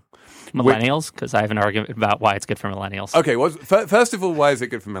people. Millennials, because I have an argument about why it's good for millennials. Okay, well, first of all, why is it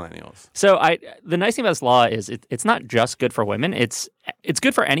good for millennials? So the nice thing about this law is it's not just good for women. It's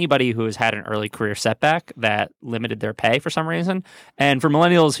good for anybody who has had an early career setback that limited their pay for some reason. And for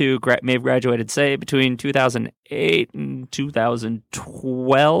millennials who may have graduated, say, between 2008 and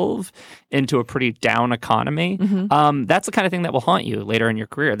 2012 into a pretty down economy, that's the kind of thing that will haunt you later in your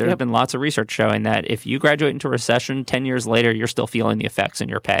career. There's been lots of research showing that if you graduate into a recession, 10 years later, you're still feeling the effects in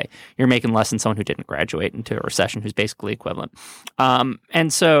your pay. You're making less than someone who didn't graduate into a recession who's basically equivalent.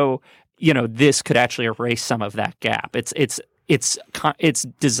 And so, this could actually erase some of that gap. It's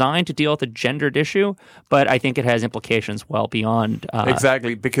designed to deal with a gendered issue, but I think it has implications well beyond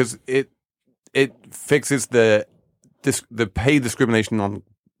exactly, because it fixes the pay discrimination on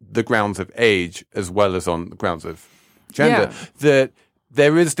the grounds of age as well as on the grounds of gender. Yeah. That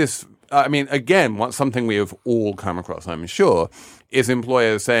there is this. I mean, again, something we have all come across, I'm sure, is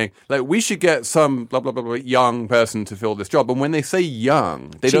employers saying, like, we should get some blah, blah, blah, blah, young person to fill this job. And when they say young,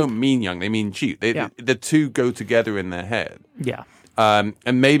 they don't mean young, they mean cheap. The two go together in their head. Yeah. And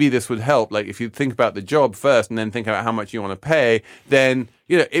maybe this would help. Like, if you think about the job first and then think about how much you want to pay, then,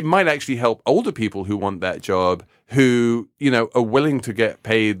 it might actually help older people who want that job, who, are willing to get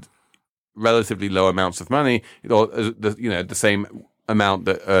paid relatively low amounts of money, or, the same amount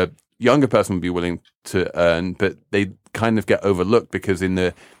that a younger person would be willing to earn, but they kind of get overlooked because in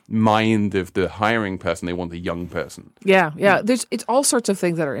the mind of the hiring person, they want a young person. Yeah. It's all sorts of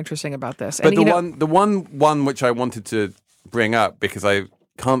things that are interesting about this. But the one which I wanted to bring up, because I've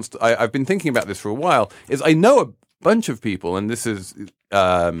been thinking about this for a while, is I know a bunch of people, and this was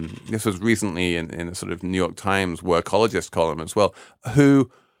recently in a sort of New York Times Workologist column as well,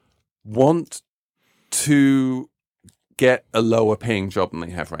 who want to get a lower paying job than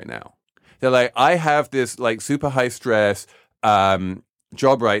they have right now. They're like, I have this like super high stress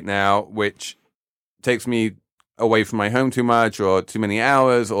job right now, which takes me away from my home too much, or too many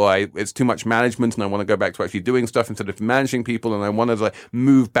hours, or it's too much management and I want to go back to actually doing stuff instead of managing people, and I want to like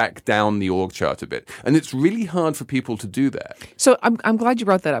move back down the org chart a bit. And it's really hard for people to do that. So I'm glad you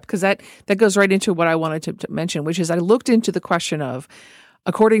brought that up, because that goes right into what I wanted to mention, which is I looked into the question of,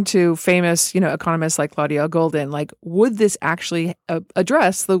 according to famous, economists like Claudia Goldin, like, would this actually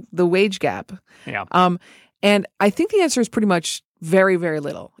address the wage gap? Yeah. And I think the answer is pretty much very, very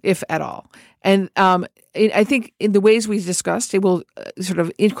little, if at all. And I think in the ways we discussed, it will sort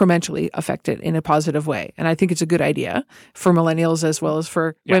of incrementally affect it in a positive way. And I think it's a good idea for millennials as well as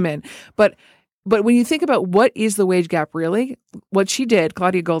for women. But when you think about what is the wage gap really, what she did,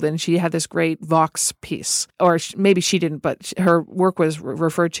 Claudia Goldin, she had this great Vox piece, or maybe she didn't, but her work was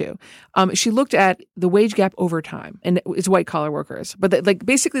referred to. She looked at the wage gap over time, and it's white collar workers. But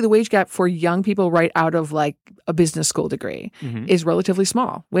basically the wage gap for young people right out of like a business school degree is relatively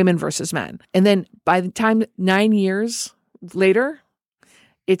small, women versus men. And then by the time 9 years later,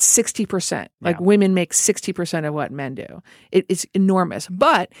 it's 60%. Like women make 60% of what men do. It's enormous.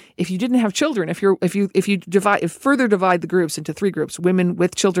 But if you didn't have children, if you further divide the groups into three groups, women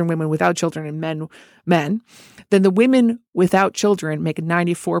with children, women without children, and men, then the women without children make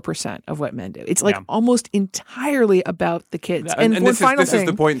 94% of what men do. It's like almost entirely about the kids. And this is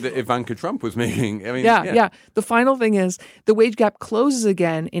the point that Ivanka Trump was making. I mean, The final thing is the wage gap closes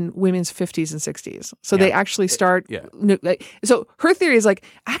again in women's 50s and 60s. So they actually start. So her theory is like,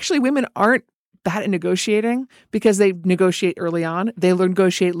 actually women aren't bad at negotiating because they negotiate early on. They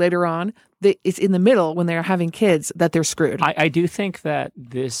negotiate later on. It's in the middle when they're having kids that they're screwed. I do think that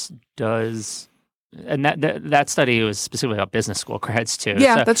this does. And that study was specifically about business school grads too.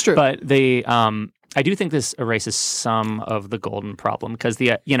 Yeah, that's true. But I do think this erases some of the golden problem, because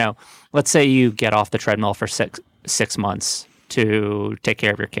let's say you get off the treadmill for six months to take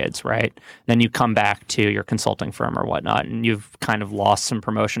care of your kids, right? Then you come back to your consulting firm or whatnot, and you've kind of lost some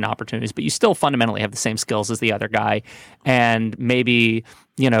promotion opportunities, but you still fundamentally have the same skills as the other guy, and maybe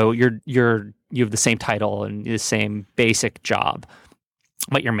you have the same title and the same basic job,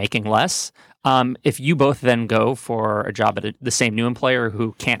 but you're making less. If you both then go for a job at the same new employer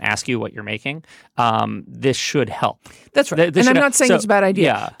who can't ask you what you're making, this should help. That's right. And I'm not saying it's a bad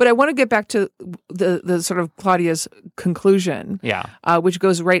idea, but I want to get back to the sort of Claudia's conclusion, which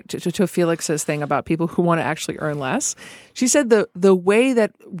goes right to Felix's thing about people who want to actually earn less. She said the way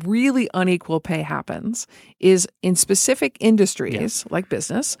that really unequal pay happens is in specific industries like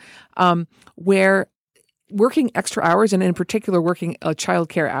business, where working extra hours, and in particular working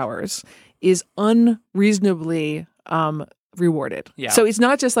childcare hours, is unreasonably rewarded. Yeah. So it's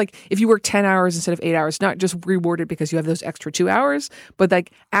not just like if you work 10 hours instead of 8 hours, not just rewarded because you have those extra 2 hours, but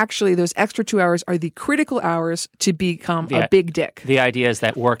like actually those extra 2 hours are the critical hours to become a big dick. The idea is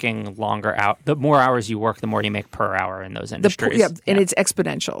that working longer out, the more hours you work, the more you make per hour in those industries. And it's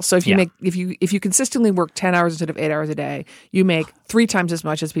exponential. So if you if you consistently work 10 hours instead of 8 hours a day, you make 3 times as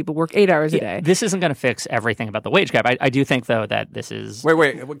much as people work 8 hours a day. This isn't going to fix everything about the wage gap. I do think though that this is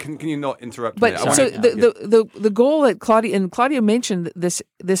Wait, can you not interrupt me? But so the goal that Claudia mentioned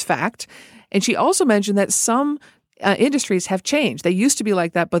this fact, and she also mentioned that some industries have changed. They used to be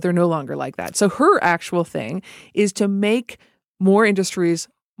like that, but they're no longer like that. So her actual thing is to make more industries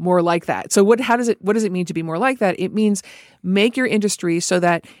more like that. So what does it mean to be more like that? It means make your industry so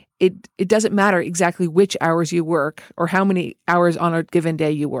that it doesn't matter exactly which hours you work or how many hours on a given day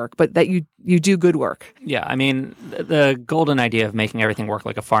you work, but that you do good work. Yeah, I mean, the golden idea of making everything work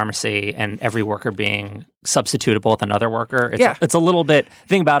like a pharmacy and every worker being substitutable with another worker, it's a little bit, the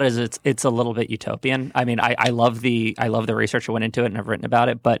thing about it is it's a little bit utopian. I mean, I love the research that went into it, and I've written about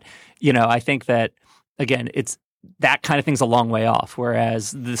it, but I think that, again, it's that kind of thing's a long way off, whereas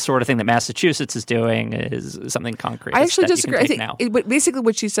the sort of thing that Massachusetts is doing is something concrete. I actually disagree. I think but basically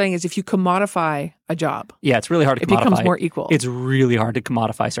what she's saying is if you commodify a job, it's really hard to commodify. It becomes more equal. It's really hard to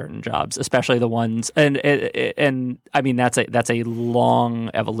commodify certain jobs, especially the ones, and I mean that's a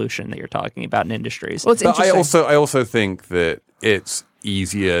long evolution that you're talking about in industries. Well, it's interesting. I also think that it's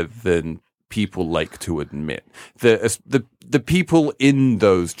easier than people like to admit. The people in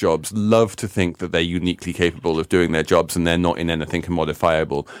those jobs love to think that they're uniquely capable of doing their jobs and they're not in anything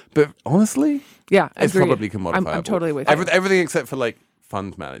commodifiable. But honestly, it's probably commodifiable. I'm totally with you. Everything except for like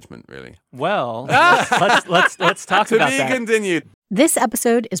fund management, really. Well, let's talk about that. To be continued. This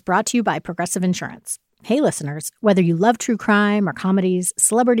episode is brought to you by Progressive Insurance. Hey, listeners, whether you love true crime or comedies,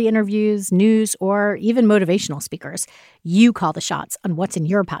 celebrity interviews, news, or even motivational speakers, you call the shots on what's in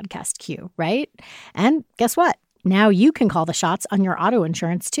your podcast queue, right? And guess what? Now you can call the shots on your auto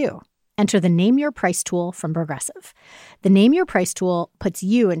insurance, too. Enter the Name Your Price tool from Progressive. The Name Your Price tool puts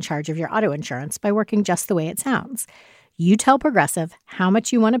you in charge of your auto insurance by working just the way it sounds. You tell Progressive how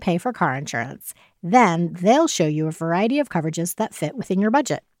much you want to pay for car insurance. Then they'll show you a variety of coverages that fit within your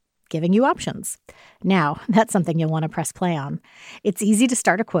budget, giving you options. Now, that's something you'll want to press play on. It's easy to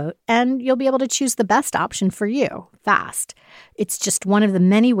start a quote, and you'll be able to choose the best option for you fast. It's just one of the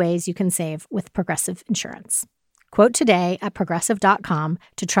many ways you can save with Progressive Insurance. Quote today at Progressive.com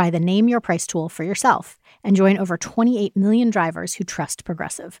to try the Name Your Price tool for yourself and join over 28 million drivers who trust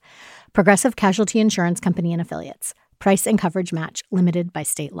Progressive. Progressive Casualty Insurance Company and Affiliates. Price and coverage match limited by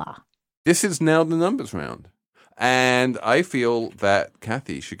state law. This is now the numbers round. And I feel that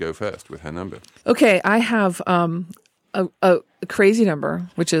Kathy should go first with her number. Okay, I have a crazy number,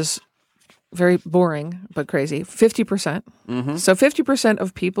 which is very boring but crazy. 50%. Mm-hmm. So 50%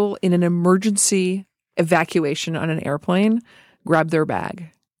 of people in an emergency evacuation on an airplane grab their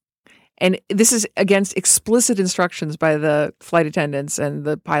bag. And this is against explicit instructions by the flight attendants and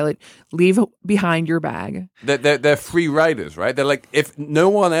the pilot. Leave behind your bag. They're free riders, right? They're like, if no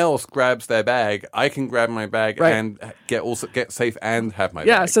one else grabs their bag, I can grab my bag and get safe and have my bag.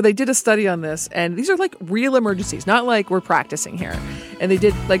 Yeah, so they did a study on this, and these are like real emergencies, not like we're practicing here. And they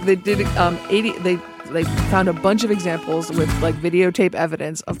found a bunch of examples with like videotape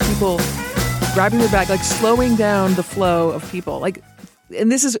evidence of people grabbing their bag, like slowing down the flow of people, like. And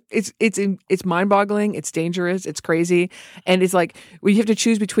this is it's mind-boggling, it's dangerous, it's crazy, and it's like when you have to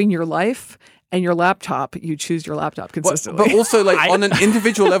choose between your life and your laptop, you choose your laptop consistently. But also, like on an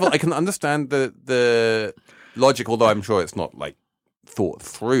individual level, I can understand the logic, although I'm sure it's not like thought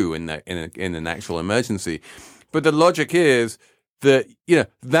through in an actual emergency. But the logic is that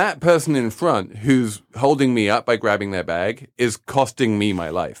that person in front who's holding me up by grabbing their bag is costing me my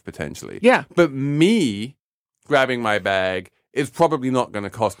life potentially. Yeah, but me grabbing my bag is probably not going to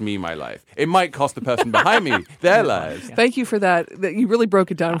cost me my life. It might cost the person behind me their lives. Thank you for that. You really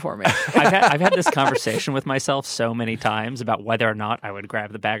broke it down for me. I've had this conversation with myself so many times about whether or not I would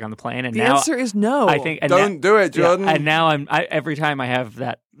grab the bag on the plane, and the now answer is no. I think don't do it, Jordan. Yeah, and now every time I have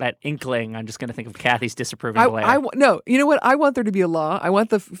that inkling, I'm just going to think of Kathy's disapproving glare. No, you know what? I want there to be a law. I want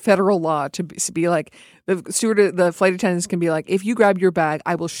the federal law to be like the flight attendants can be like, if you grab your bag,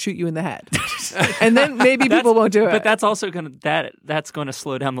 I will shoot you in the head, and then maybe people won't do it. But that's also going to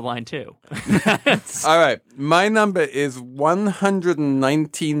slow down the line too. All right, my number is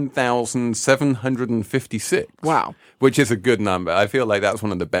 119,756. Wow, which is a good number. I feel like that's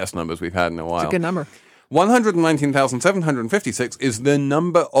one of the best numbers we've had in a while. It's a good number. 119,756 is the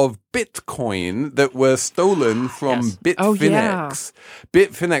number of Bitcoin that were stolen from Bitfinex. Oh, yeah.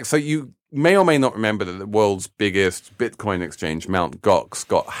 Bitfinex. So you may or may not remember that the world's biggest Bitcoin exchange, Mt. Gox,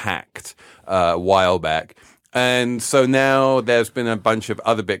 got hacked a while back. And so now there's been a bunch of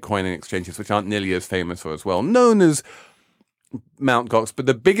other Bitcoin exchanges which aren't nearly as famous or as well known as Mt. Gox, but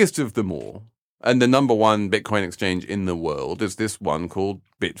the biggest of them all, and the number one Bitcoin exchange in the world, is this one called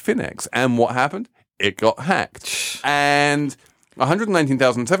Bitfinex. And what happened? It got hacked. And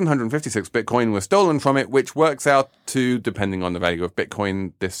 119,756 Bitcoin was stolen from it, which works out to, depending on the value of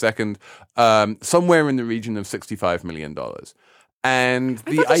Bitcoin this second, somewhere in the region of $65 million. And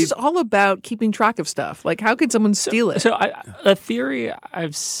this is all about keeping track of stuff. Like, how could someone steal it? So a theory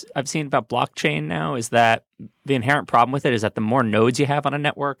I've seen about blockchain now is that the inherent problem with it is that the more nodes you have on a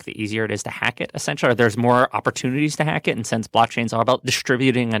network, the easier it is to hack it, essentially. Or there's more opportunities to hack it. And since blockchain's all about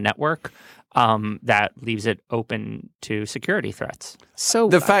distributing a network, that leaves it open to security threats. So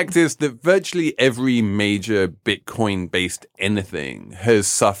the fact is that virtually every major Bitcoin-based anything has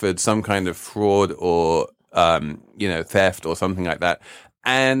suffered some kind of fraud or theft or something like that.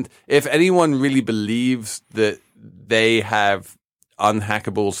 And if anyone really believes that they have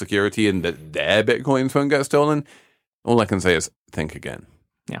unhackable security and that their Bitcoins won't get stolen, all I can say is think again.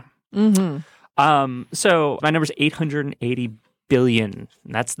 Yeah. Mm-hmm. So my number is 880 billion.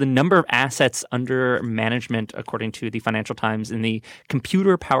 That's the number of assets under management, according to the Financial Times, in the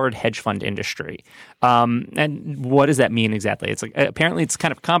computer-powered hedge fund industry. And what does that mean exactly? It's like apparently it's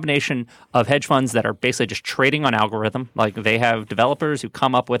kind of a combination of hedge funds that are basically just trading on algorithm. Like they have developers who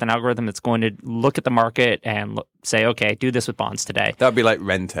come up with an algorithm that's going to look at the market and say, okay, do this with bonds today. That would be like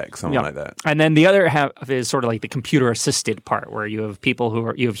Rentec, something like that. And then the other half is sort of like the computer-assisted part, where you have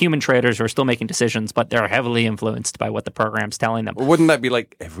people you have human traders who are still making decisions, but they're heavily influenced by what the program's telling them. Well, wouldn't that be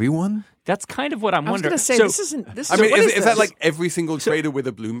like everyone? That's kind of what I'm wondering. I was going to say, is that like every single trader with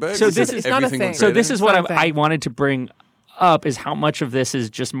a Bloomberg? So this is not a thing. So this is what I wanted to bring up, is how much of this is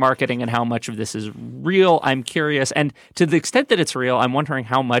just marketing and how much of this is real. I'm curious. And to the extent that it's real, I'm wondering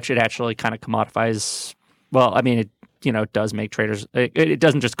how much it actually kind of commodifies. Well, I mean, does make traders. It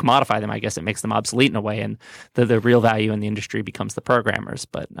doesn't just commodify them. I guess it makes them obsolete in a way, and the real value in the industry becomes the programmers.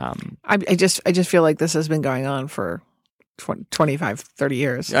 But I just feel like this has been going on for 25, 30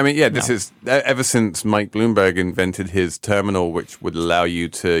 years. I mean, yeah, this is ever since Mike Bloomberg invented his terminal, which would allow you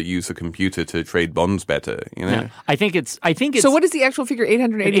to use a computer to trade bonds better. Yeah. I think it's. So what is the actual figure?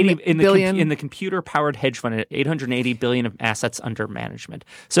 880 billion in the computer-powered hedge fund. 880 billion of assets under management.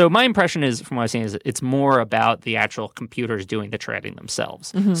 So my impression is, from what I'm seeing, is it's more about the actual computers doing the trading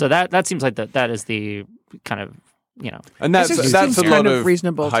themselves. Mm-hmm. So that seems like that is the kind of. And that's a lot of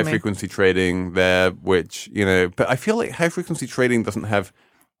reasonable high frequency trading there, which, but I feel like high frequency trading doesn't have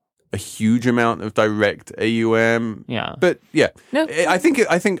a huge amount of direct AUM. Yeah. But yeah, no. I think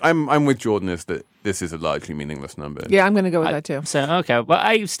I'm with Jordan is that this is a largely meaningless number. Yeah, I'm going to go with that too. So, okay. Well,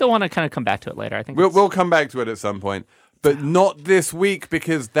 I still want to kind of come back to it later. I think we'll come back to it at some point, but not this week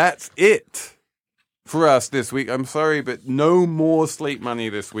because that's it for us this week. I'm sorry, but no more Slate Money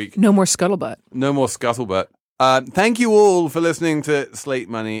this week. No more scuttlebutt. No more scuttlebutt. Thank you all for listening to Slate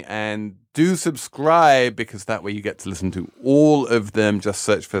Money, and do subscribe because that way you get to listen to all of them. Just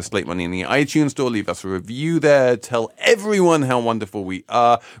search for Slate Money in the iTunes store. Leave us a review there. Tell everyone how wonderful we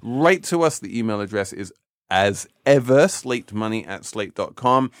are. Write to us. The email address is, as ever,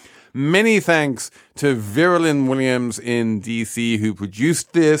 slatemoney@slate.com. Many thanks to Virulin Williams in D.C. who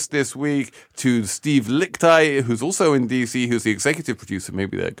produced this week, to Steve Lickteig, who's also in D.C., who's the executive producer.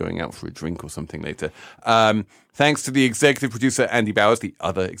 Maybe they're going out for a drink or something later. Thanks to the executive producer, Andy Bowers, the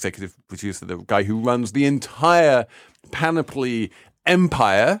other executive producer, the guy who runs the entire Panoply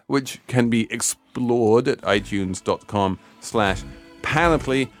empire, which can be explored at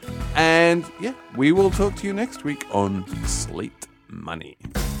itunes.com/Panoply. And yeah, we will talk to you next week on Slate Money.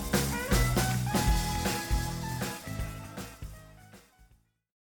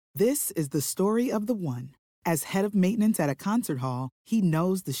 This is the story of the one. As head of maintenance at a concert hall, he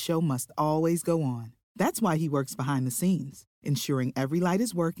knows the show must always go on. That's why he works behind the scenes, ensuring every light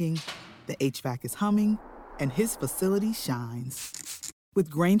is working, the HVAC is humming, and his facility shines. With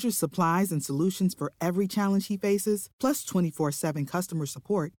Grainger's supplies and solutions for every challenge he faces, plus 24/7 customer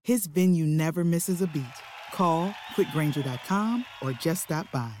support, his venue never misses a beat. Call quickgrainger.com or just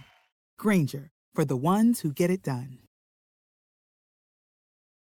stop by. Grainger, for the ones who get it done.